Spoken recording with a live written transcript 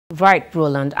Right,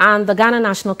 Roland. And the Ghana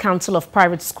National Council of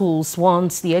Private Schools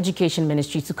wants the Education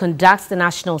Ministry to conduct the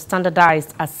national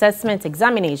standardized assessment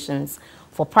examinations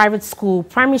for private school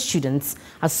primary students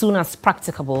as soon as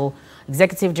practicable.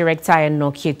 Executive Director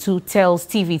Enoch tells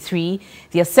TV3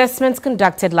 the assessments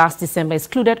conducted last December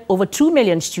excluded over 2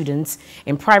 million students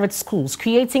in private schools,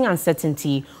 creating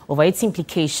uncertainty over its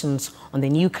implications on the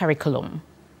new curriculum.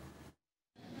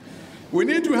 We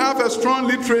need to have a strong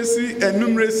literacy and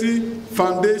numeracy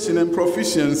foundation and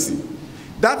proficiency.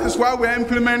 That is why we are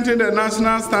implementing the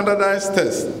national standardized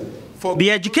test.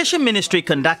 The Education Ministry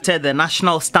conducted the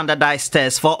national standardized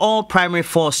test for all primary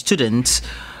 4 students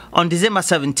on December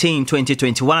 17,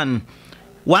 2021.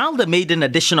 While the maiden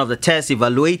edition of the test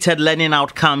evaluated learning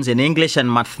outcomes in English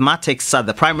and mathematics at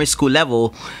the primary school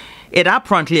level, it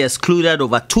apparently excluded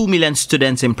over 2 million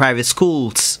students in private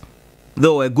schools.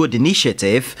 Though a good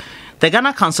initiative, the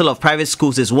Ghana Council of Private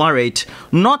Schools is worried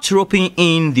not roping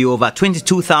in the over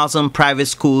 22,000 private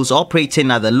schools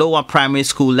operating at the lower primary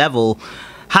school level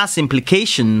has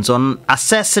implications on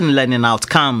assessing learning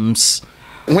outcomes.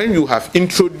 When you have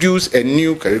introduced a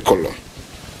new curriculum,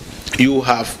 you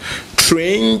have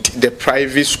trained the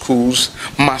private schools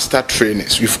master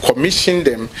trainers. You've commissioned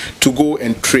them to go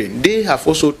and train. They have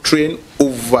also trained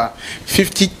over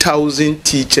 50,000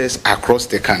 teachers across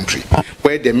the country,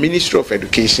 where the Ministry of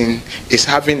Education is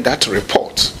having that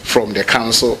report from the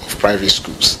Council of Private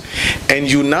Schools. And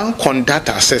you now conduct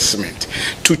assessment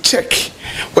to check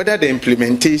whether the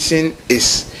implementation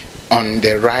is on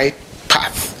the right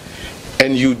path,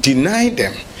 and you deny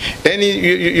them, then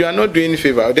you are not doing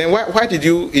favor. Then why did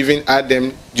you even add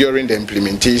them during the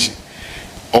implementation?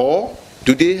 Or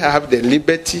do they have the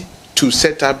liberty to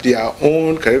set up their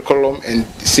own curriculum and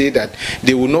say that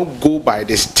they will not go by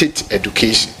the state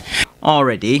education?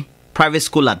 Already, private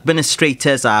school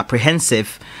administrators are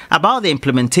apprehensive about the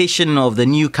implementation of the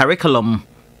new curriculum.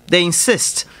 They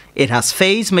insist it has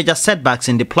faced major setbacks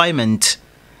in deployment.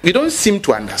 We don't seem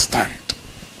to understand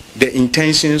the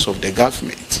intentions of the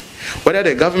government, whether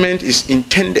the government is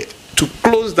intended to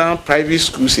close down private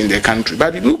schools in the country.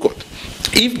 But look,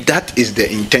 if that is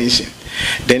the intention,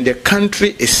 then the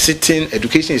country is sitting,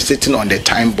 education is sitting on the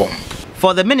time bomb.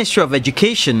 For the Ministry of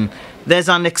Education, there's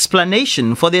an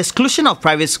explanation for the exclusion of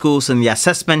private schools in the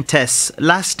assessment tests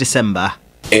last December.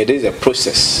 It is a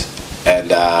process,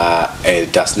 and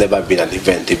it has never been an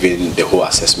event, even the whole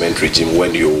assessment regime,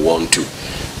 when you want to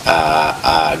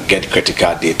get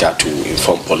critical data to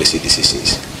inform policy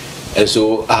decisions. And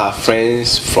so our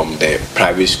friends from the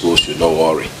private schools should not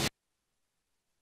worry.